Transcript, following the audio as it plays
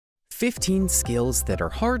15 skills that are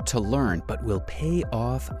hard to learn but will pay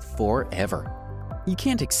off forever. You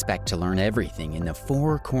can't expect to learn everything in the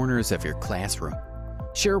four corners of your classroom.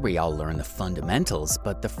 Sure, we all learn the fundamentals,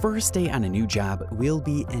 but the first day on a new job will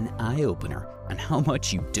be an eye-opener on how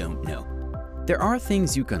much you don't know. There are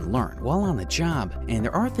things you can learn while on the job, and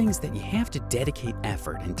there are things that you have to dedicate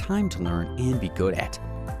effort and time to learn and be good at.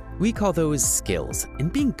 We call those skills,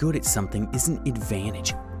 and being good at something is an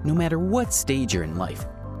advantage, no matter what stage you're in life.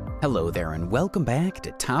 Hello there, and welcome back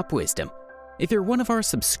to Top Wisdom. If you're one of our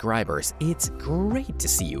subscribers, it's great to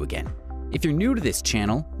see you again. If you're new to this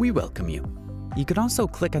channel, we welcome you. You can also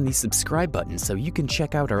click on the subscribe button so you can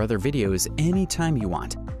check out our other videos anytime you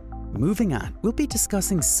want. Moving on, we'll be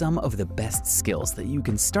discussing some of the best skills that you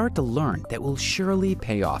can start to learn that will surely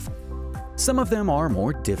pay off. Some of them are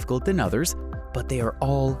more difficult than others, but they are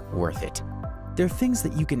all worth it. They're things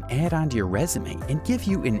that you can add onto your resume and give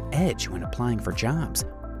you an edge when applying for jobs.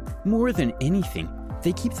 More than anything,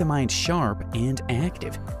 they keep the mind sharp and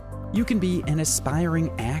active. You can be an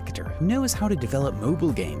aspiring actor who knows how to develop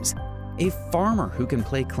mobile games, a farmer who can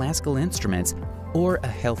play classical instruments, or a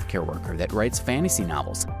healthcare worker that writes fantasy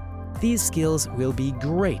novels. These skills will be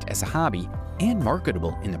great as a hobby and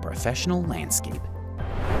marketable in the professional landscape.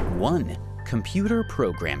 1. Computer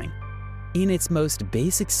programming. In its most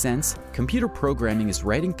basic sense, computer programming is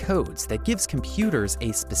writing codes that gives computers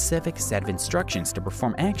a specific set of instructions to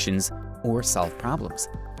perform actions or solve problems.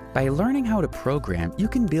 By learning how to program, you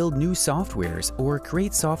can build new softwares or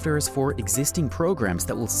create softwares for existing programs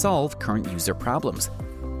that will solve current user problems.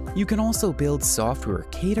 You can also build software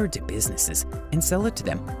catered to businesses and sell it to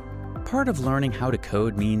them. Part of learning how to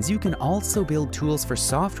code means you can also build tools for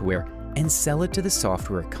software and sell it to the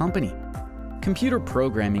software company. Computer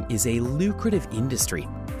programming is a lucrative industry,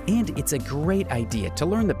 and it's a great idea to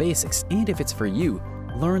learn the basics, and if it's for you,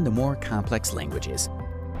 learn the more complex languages.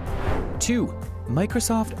 2.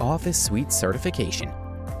 Microsoft Office Suite certification.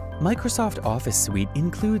 Microsoft Office Suite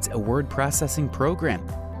includes a word processing program,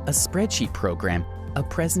 a spreadsheet program, a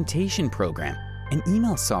presentation program, an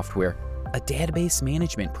email software, a database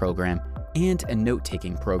management program, and a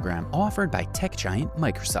note-taking program offered by tech giant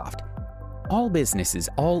Microsoft. All businesses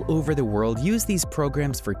all over the world use these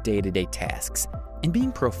programs for day-to-day tasks, and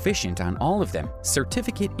being proficient on all of them,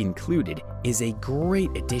 certificate included, is a great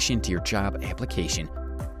addition to your job application.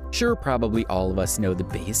 Sure, probably all of us know the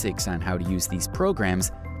basics on how to use these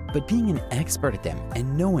programs, but being an expert at them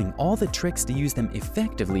and knowing all the tricks to use them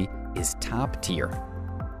effectively is top tier.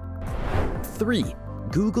 3.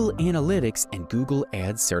 Google Analytics and Google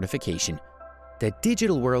Ads certification. The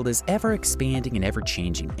digital world is ever expanding and ever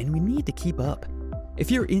changing, and we need to keep up. If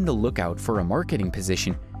you're in the lookout for a marketing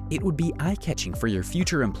position, it would be eye-catching for your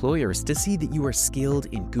future employers to see that you are skilled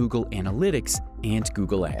in Google Analytics and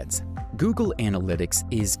Google Ads. Google Analytics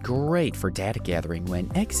is great for data gathering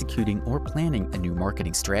when executing or planning a new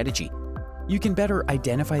marketing strategy. You can better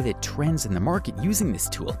identify the trends in the market using this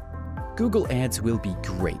tool. Google Ads will be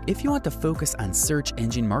great if you want to focus on search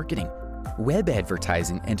engine marketing, web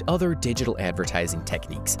advertising, and other digital advertising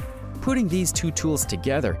techniques. Putting these two tools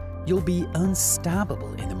together, you'll be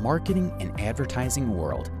unstoppable in the marketing and advertising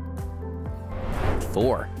world.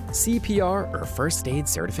 4. CPR or First Aid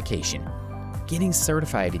certification. Getting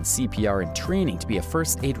certified in CPR and training to be a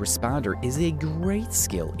first aid responder is a great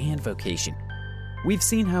skill and vocation. We've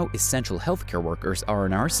seen how essential healthcare workers are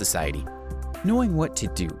in our society. Knowing what to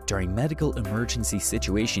do during medical emergency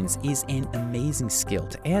situations is an amazing skill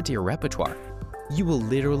to add to your repertoire. You will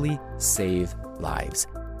literally save lives.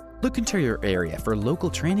 Look into your area for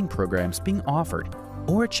local training programs being offered,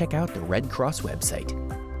 or check out the Red Cross website.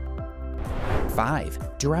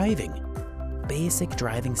 5. Driving. Basic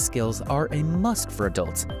driving skills are a must for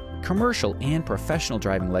adults. Commercial and professional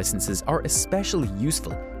driving licenses are especially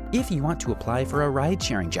useful if you want to apply for a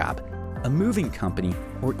ride-sharing job, a moving company,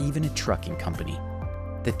 or even a trucking company.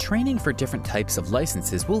 The training for different types of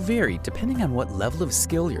licenses will vary depending on what level of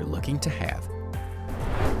skill you're looking to have.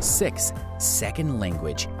 6. Second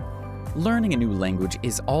language. Learning a new language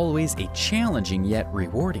is always a challenging yet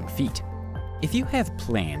rewarding feat. If you have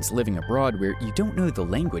plans living abroad where you don't know the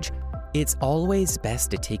language, it's always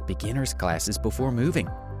best to take beginners classes before moving.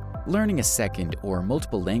 Learning a second or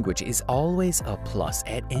multiple language is always a plus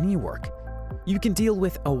at any work. You can deal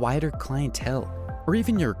with a wider clientele or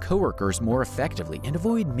even your coworkers more effectively and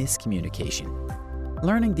avoid miscommunication.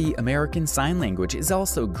 Learning the American Sign Language is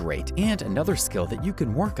also great and another skill that you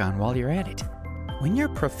can work on while you're at it. When you're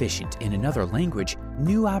proficient in another language,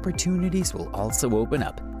 new opportunities will also open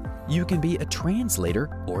up. You can be a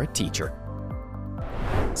translator or a teacher.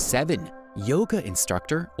 7. Yoga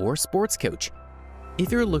instructor or sports coach.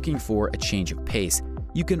 If you're looking for a change of pace,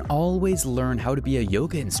 You can always learn how to be a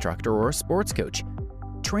yoga instructor or a sports coach.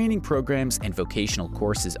 Training programs and vocational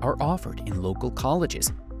courses are offered in local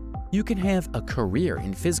colleges. You can have a career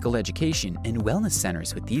in physical education and wellness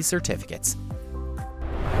centers with these certificates.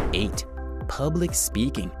 8. Public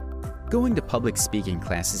speaking. Going to public speaking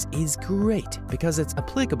classes is great because it's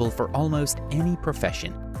applicable for almost any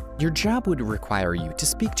profession. Your job would require you to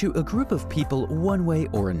speak to a group of people one way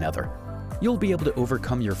or another. You'll be able to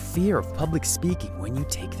overcome your fear of public speaking when you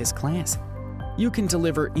take this class. You can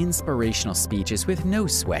deliver inspirational speeches with no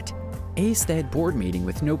sweat, ace that board meeting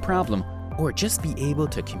with no problem, or just be able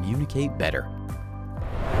to communicate better.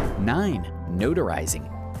 9. Notarizing.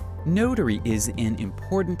 Notary is an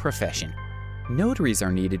important profession. Notaries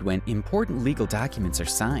are needed when important legal documents are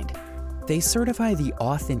signed. They certify the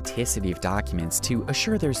authenticity of documents to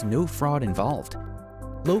assure there's no fraud involved.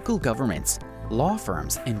 Local governments, law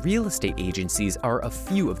firms, and real estate agencies are a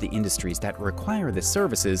few of the industries that require the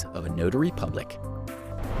services of a notary public.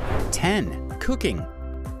 10. Cooking.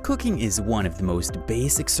 Cooking is one of the most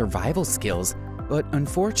basic survival skills, but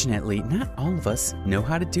unfortunately, not all of us know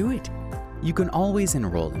how to do it. You can always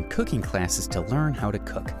enroll in cooking classes to learn how to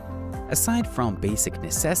cook. Aside from basic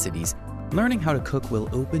necessities, learning how to cook will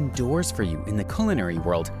open doors for you in the culinary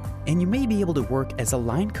world, and you may be able to work as a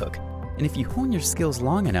line cook. And if you hone your skills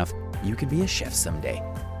long enough, you could be a chef someday.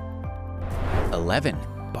 11.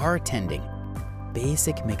 Bartending.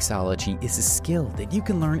 Basic mixology is a skill that you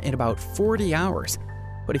can learn in about 40 hours.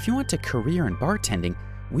 But if you want a career in bartending,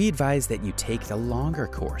 we advise that you take the longer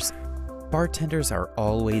course. Bartenders are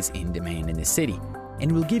always in demand in the city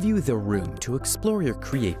and will give you the room to explore your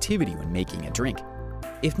creativity when making a drink.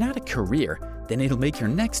 If not a career, then it'll make your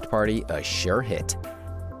next party a sure hit.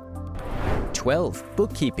 12.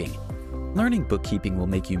 Bookkeeping. Learning bookkeeping will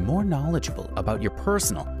make you more knowledgeable about your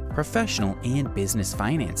personal, professional, and business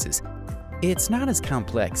finances. It's not as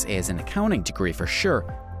complex as an accounting degree for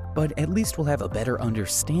sure, but at least we'll have a better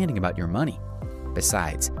understanding about your money.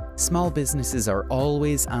 Besides, small businesses are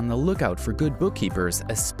always on the lookout for good bookkeepers,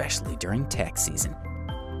 especially during tax season.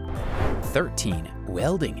 13.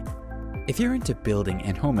 Welding. If you're into building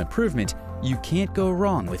and home improvement, you can't go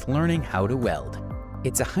wrong with learning how to weld.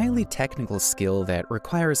 It's a highly technical skill that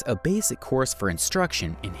requires a basic course for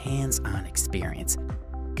instruction and hands-on experience.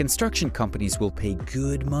 Construction companies will pay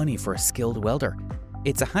good money for a skilled welder.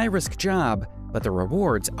 It's a high-risk job, but the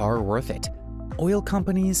rewards are worth it. Oil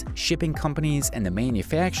companies, shipping companies, and the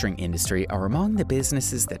manufacturing industry are among the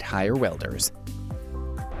businesses that hire welders.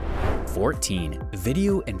 14.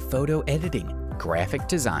 Video and photo editing, graphic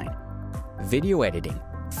design. Video editing,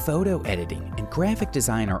 photo editing, and graphic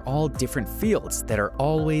design are all different fields that are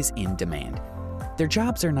always in demand. Their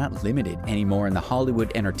jobs are not limited anymore in the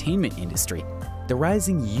Hollywood entertainment industry. The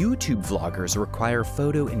rising YouTube vloggers require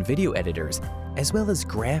photo and video editors, as well as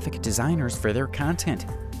graphic designers for their content.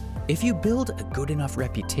 If you build a good enough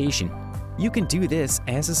reputation, you can do this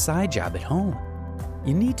as a side job at home.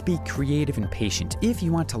 You need to be creative and patient if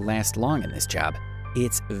you want to last long in this job.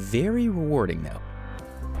 It's very rewarding though.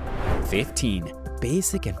 15.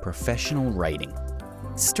 Basic and professional writing.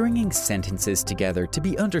 Stringing sentences together to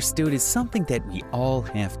be understood is something that we all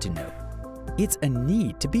have to know. It's a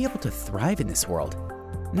need to be able to thrive in this world.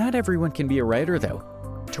 Not everyone can be a writer though.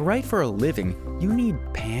 To write for a living, you need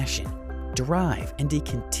passion, drive, and a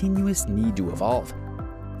continuous need to evolve.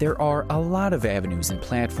 There are a lot of avenues and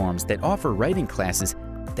platforms that offer writing classes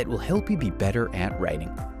that will help you be better at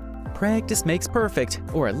writing. Practice makes perfect,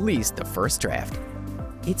 or at least the first draft.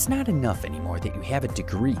 It's not enough anymore that you have a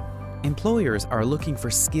degree. Employers are looking for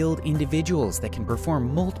skilled individuals that can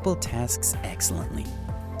perform multiple tasks excellently.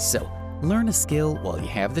 So, learn a skill while you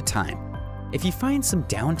have the time. If you find some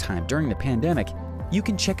downtime during the pandemic, you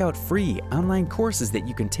can check out free online courses that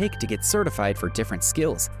you can take to get certified for different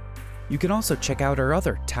skills. You can also check out our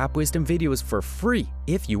other Top Wisdom videos for free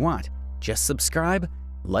if you want. Just subscribe,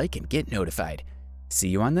 like, and get notified. See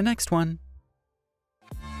you on the next one.